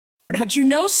Did you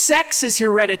know sex is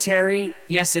hereditary?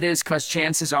 Yes, it is, 'cause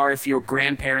chances are if your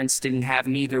grandparents didn't have,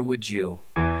 neither would you.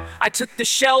 I took the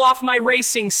shell off my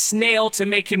racing snail to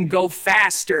make him go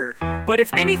faster, but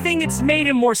if anything, it's made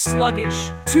him more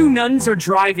sluggish. Two nuns are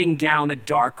driving down a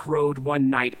dark road one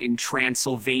night in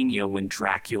Transylvania when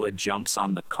Dracula jumps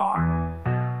on the car.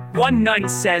 One nun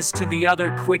says to the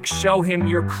other, "Quick, show him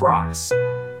your cross."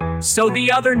 So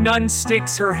the other nun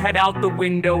sticks her head out the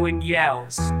window and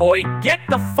yells, "Oi, get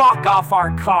the fuck off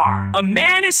our car." A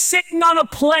man is sitting on a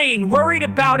plane, worried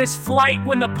about his flight.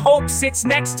 When the Pope sits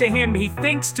next to him, he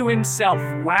thinks to himself,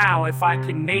 "Wow, if I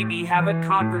can maybe have a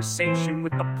conversation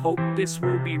with the Pope, this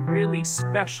will be really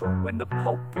special." When the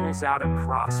Pope pulls out a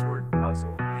crossword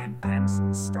puzzle and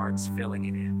pencil starts filling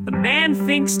it in, the man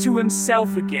thinks to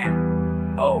himself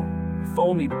again, "Oh, if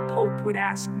only the Pope would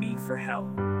ask me for help."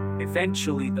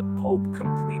 Eventually, the Pope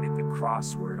completed the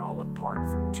crossword all apart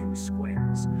from 2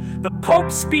 squares. The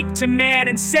Pope speaks to man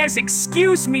and says,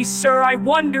 "Excuse me, sir, I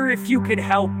wonder if you could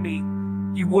help me.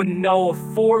 You wouldn't know a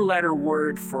 4-letter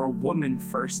word for a woman,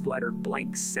 first letter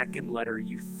blank, second letter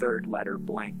U, third letter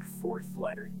blank, fourth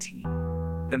letter T."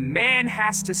 The man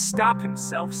has to stop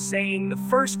himself saying the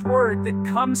first word that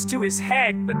comes to his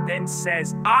head, but then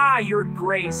says, "Ah, your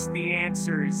grace, the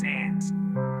answer is ant."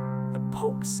 The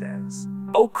Pope says,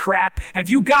 "Oh crap, have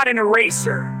you got an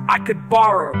eraser I could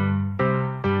borrow?"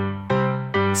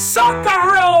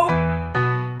 Socorro!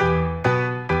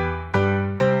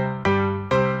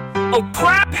 "Oh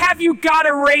crap, have you got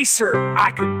an eraser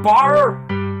I could borrow?"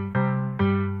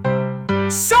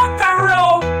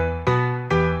 Socorro!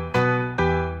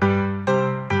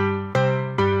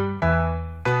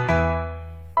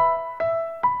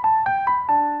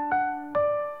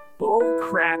 "Oh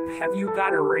crap, have you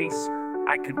got an eraser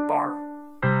I could borrow?"